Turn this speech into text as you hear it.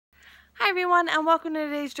Hi everyone, and welcome to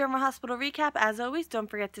today's German Hospital recap. As always, don't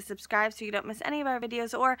forget to subscribe so you don't miss any of our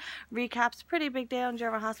videos or recaps. Pretty big day on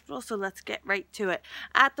German Hospital, so let's get right to it.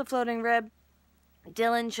 At the floating rib,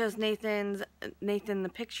 Dylan shows Nathan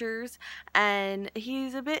the pictures, and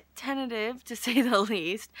he's a bit tentative, to say the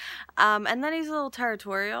least. And then he's a little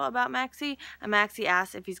territorial about Maxie, and Maxie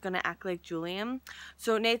asks if he's going to act like Julian.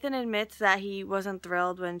 So Nathan admits that he wasn't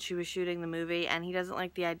thrilled when she was shooting the movie, and he doesn't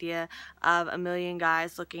like the idea of a million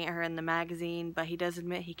guys looking at her in the magazine, but he does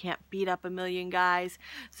admit he can't beat up a million guys.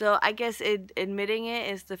 So I guess admitting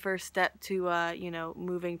it is the first step to,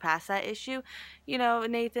 moving past that issue.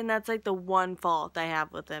 Nathan, that's like the one fault I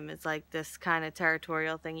have with him, is like this kind of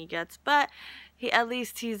territorial thing he gets, but at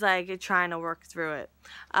least he's like trying to work through it.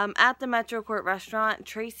 At the Metro Court restaurant,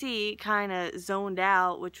 Tracy kind of zoned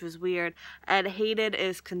out, which was weird, and Hayden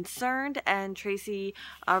is concerned, and Tracy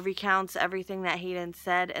recounts everything that Hayden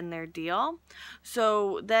said in their deal.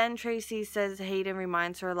 So then Tracy says Hayden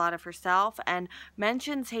reminds her a lot of herself and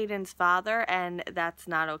mentions Hayden's father, and that's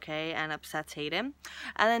not okay and upsets Hayden.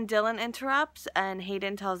 And then Dylan interrupts, and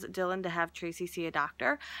Hayden tells Dylan to have Tracy see a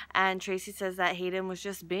doctor, and Tracy says that Hayden was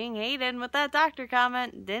just being Hayden with that doctor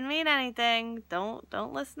comment. Didn't mean anything. Don't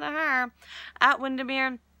listen to her. At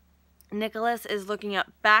Windermere, Nicholas is looking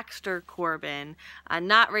up Baxter Corbin,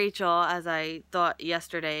 not Rachel, as I thought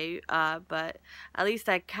yesterday, but at least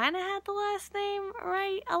I kind of had the last name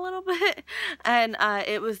right a little bit, and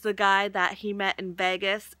it was the guy that he met in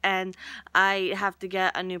Vegas, and I have to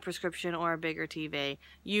get a new prescription or a bigger TV.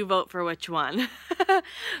 You vote for which one.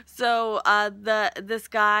 So this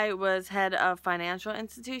guy was head of financial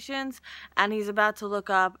institutions, and he's about to look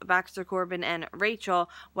up Baxter Corbin and Rachel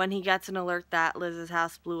when he gets an alert that Liz's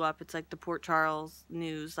house blew up. It's like the Port Charles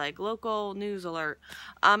news, like local news alert.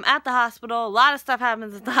 At the hospital, a lot of stuff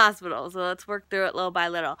happens at the hospital, so let's work through it little by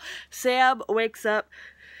little. Sam wakes up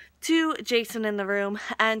to Jason in the room,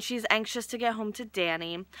 and she's anxious to get home to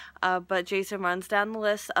Danny, but Jason runs down the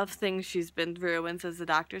list of things she's been through and says the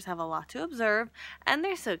doctors have a lot to observe, and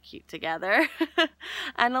they're so cute together.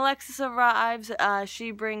 And Alexis arrives. She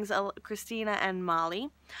brings Christina and Molly.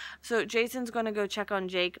 So Jason's going to go check on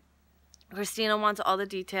Jake. Christina wants all the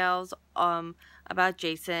details about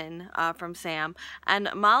Jason from Sam, and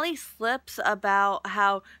Molly slips about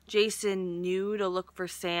how Jason knew to look for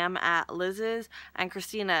Sam at Liz's, and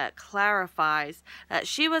Christina clarifies that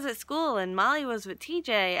she was at school and Molly was with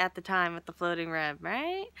TJ at the time at the floating rib,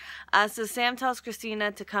 right? So Sam tells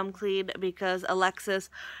Christina to come clean because Alexis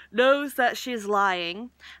knows that she's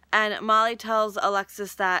lying, and Molly tells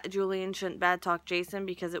Alexis that Julian shouldn't bad talk Jason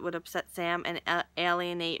because it would upset Sam and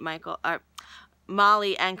alienate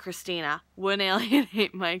Molly and Christina wouldn't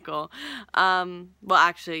alienate Michael. Well,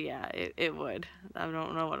 actually, yeah, it would. I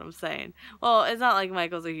don't know what I'm saying. Well, it's not like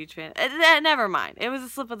Michael's a huge fan. Never mind. It was a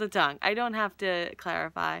slip of the tongue. I don't have to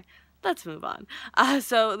clarify. Let's move on.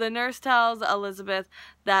 So the nurse tells Elizabeth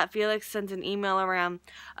that Felix sent an email around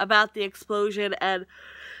about the explosion, and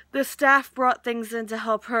the staff brought things in to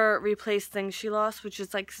help her replace things she lost, which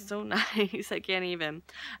is like so nice. I can't even.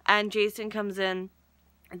 And Jason comes in.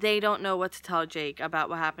 They don't know what to tell Jake about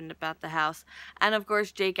what happened about the house. And of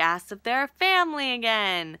course, Jake asks if they're a family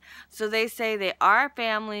again. So they say they are a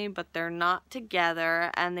family, but they're not together.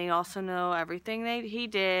 And they also know everything he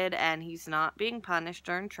did, and he's not being punished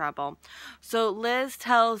or in trouble. So Liz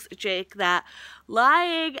tells Jake that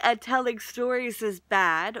lying and telling stories is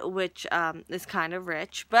bad, which is kind of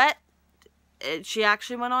rich. But she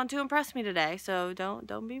actually went on to impress me today, so don't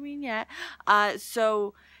be mean yet.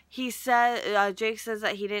 So he said, Jake says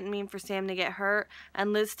that he didn't mean for Sam to get hurt,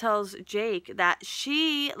 and Liz tells Jake that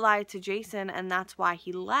she lied to Jason, and that's why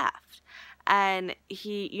he left. And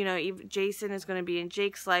Jason is going to be in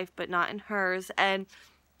Jake's life, but not in hers, and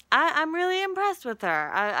I'm really impressed with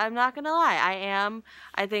her. I'm not going to lie. I am.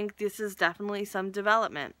 I think this is definitely some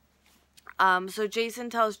development. So Jason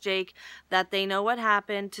tells Jake that they know what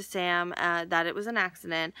happened to Sam, that it was an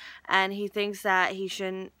accident, and he thinks that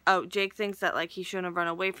Jake thinks that like he shouldn't have run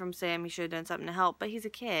away from Sam, he should have done something to help, but he's a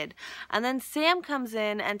kid. And then Sam comes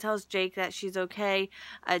in and tells Jake that she's okay.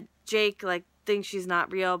 Jake like thinks she's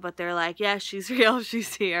not real, but they're like, yeah, she's real,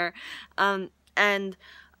 she's here.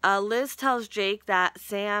 Liz tells Jake that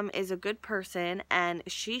Sam is a good person and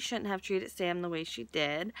she shouldn't have treated Sam the way she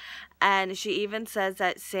did. And she even says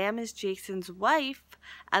that Sam is Jason's wife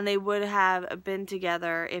and they would have been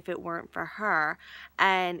together if it weren't for her.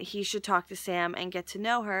 And he should talk to Sam and get to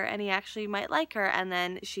know her, and he actually might like her. And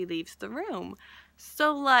then she leaves the room.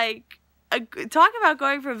 So, like, talk about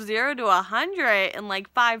going from 0 to 100 in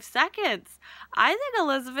like 5 seconds. I think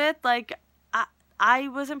Elizabeth, like, I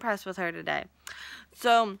was impressed with her today.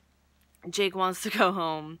 So Jake wants to go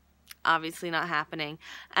home. obviously not happening.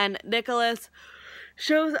 And Nicholas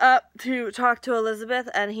shows up to talk to Elizabeth,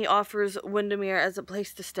 and he offers Windermere as a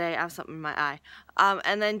place to stay. I have something in my eye.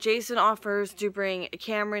 And then Jason offers to bring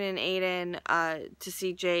Cameron and Aiden to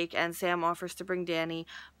see Jake, and Sam offers to bring Danny,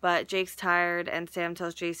 but Jake's tired, and Sam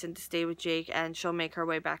tells Jason to stay with Jake, and she'll make her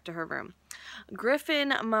way back to her room.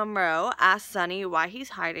 Griffin Monroe asks Sonny why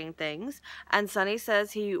he's hiding things, and Sonny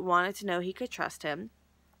says he wanted to know he could trust him.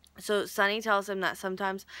 So Sonny tells him that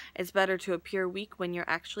sometimes it's better to appear weak when you're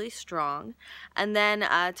actually strong, and then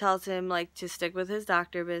tells him like to stick with his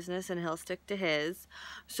doctor business and he'll stick to his.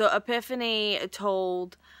 So Epiphany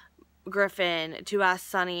told Griffin to ask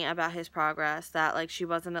Sonny about his progress, that like she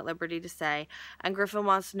wasn't at liberty to say, and Griffin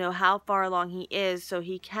wants to know how far along he is so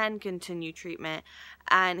he can continue treatment,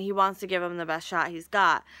 and he wants to give him the best shot he's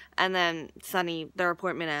got. And then their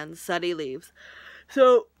appointment ends, Sonny leaves.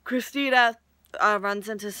 So Christina runs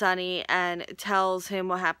into Sonny and tells him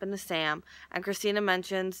what happened to Sam, and Christina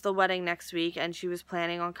mentions the wedding next week, and she was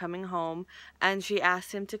planning on coming home, and she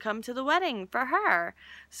asked him to come to the wedding for her.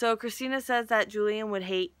 So Christina says that Julian would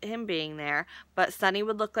hate him being there, but Sonny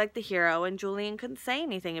would look like the hero, and Julian couldn't say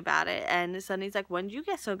anything about it. And Sonny's like, when did you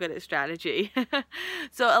get so good at strategy?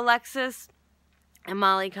 So Alexis and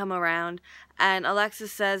Molly come around, and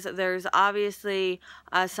Alexis says there's obviously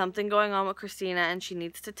something going on with Christina, and she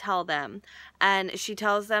needs to tell them. And she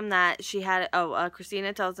tells them that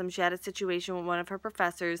Christina tells them she had a situation with one of her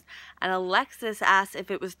professors, and Alexis asks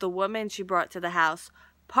if it was the woman she brought to the house,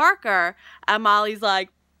 Parker, and Molly's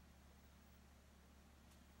like,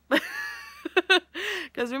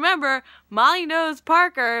 because remember, Molly knows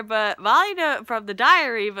Parker, from the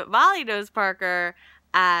diary, but Molly knows Parker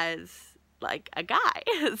as like a guy.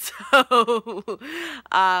 So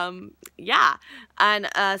yeah, and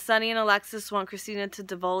Sonny and Alexis want Christina to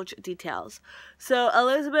divulge details. So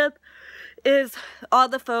Elizabeth is on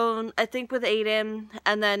the phone, I think with Aiden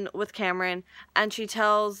and then with Cameron, and she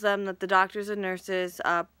tells them that the doctors and nurses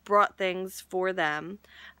brought things for them,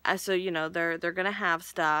 so you know they're gonna have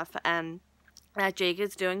stuff, and that Jake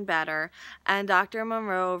is doing better. And Dr.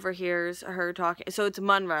 Monroe overhears her talking, so it's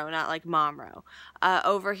Monroe, not like Monroe,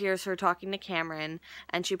 overhears her talking to Cameron,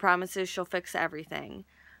 and she promises she'll fix everything.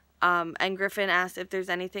 And Griffin asks if there's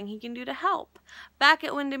anything he can do to help. Back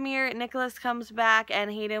at Windermere, Nicholas comes back,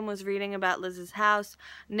 and Hayden was reading about Liz's house.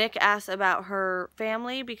 Nick asks about her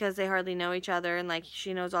family because they hardly know each other, and like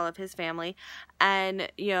she knows all of his family,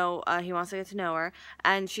 and you know he wants to get to know her.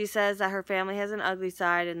 And she says that her family has an ugly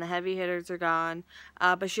side and the heavy hitters are gone,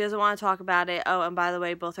 but she doesn't want to talk about it. Oh, and by the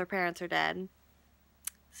way, both her parents are dead.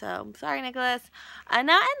 So sorry, Nicholas.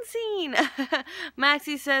 Now end scene.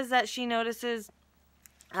 Maxie says that she notices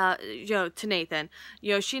to Nathan,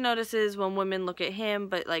 she notices when women look at him,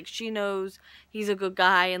 but like she knows he's a good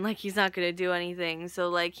guy and like he's not gonna do anything, so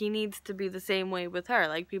like he needs to be the same way with her.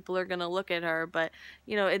 Like people are gonna look at her, but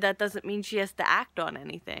that doesn't mean she has to act on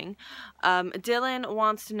anything. Dylan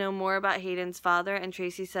wants to know more about Hayden's father, and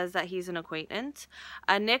Tracy says that he's an acquaintance.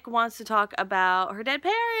 Nick wants to talk about her dead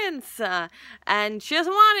parents, and she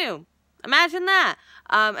doesn't want to. Imagine that.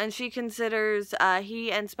 And she considers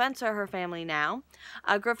he and Spencer her family now.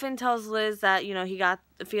 Griffin tells Liz that, he got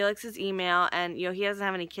Felix's email, and, he doesn't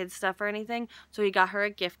have any kids stuff or anything, so he got her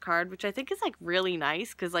a gift card, which I think is, like, really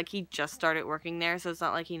nice, because, like, he just started working there, so it's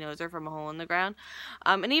not like he knows her from a hole in the ground.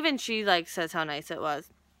 And even she, like, says how nice it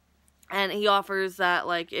was. And he offers that,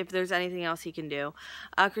 like, if there's anything else he can do.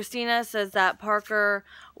 Christina says that Parker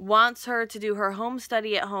wants her to do her home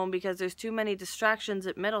study at home because there's too many distractions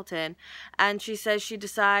at Middleton. And she says she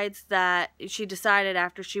decided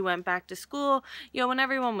after she went back to school, when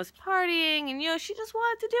everyone was partying, and, she just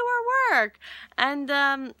wanted to do her work.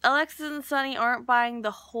 And Alexis and Sonny aren't buying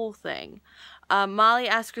the whole thing. Molly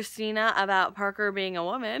asked Christina about Parker being a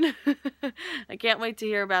woman. I can't wait to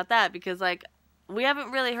hear about that because, like, we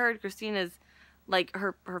haven't really heard Christina's, like,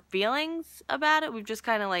 her feelings about it. We've just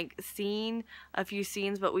kind of, like, seen a few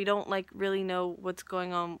scenes, but we don't, like, really know what's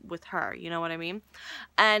going on with her. You know what I mean?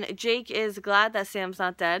 And Jake is glad that Sam's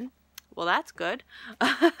not dead. Well, that's good.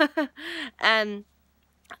 And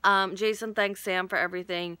Jason thanks Sam for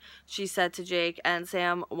everything she said to Jake, and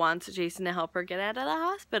Sam wants Jason to help her get out of the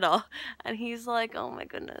hospital. And he's like, oh my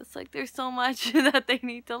goodness, like there's so much that they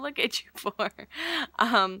need to look at you for.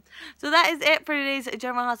 So that is it for today's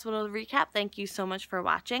General Hospital recap. Thank you so much for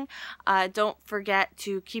watching. Don't forget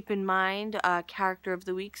to keep in mind character of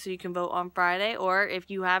the week so you can vote on Friday, or if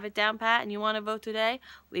you have it down pat and you want to vote today,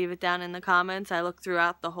 leave it down in the comments. I look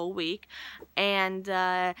throughout the whole week. And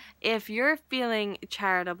if you're feeling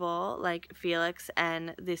charitable charitable like Felix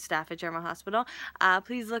and the staff at German Hospital,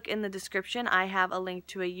 please look in the description. I have a link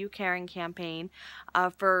to a YouCaring campaign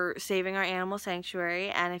for saving our animal sanctuary,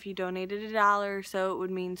 and if you donated $1 or so, it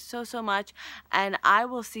would mean so much. And I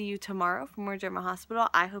will see you tomorrow for more German Hospital.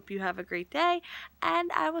 I hope you have a great day,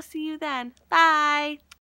 and I will see you then. Bye!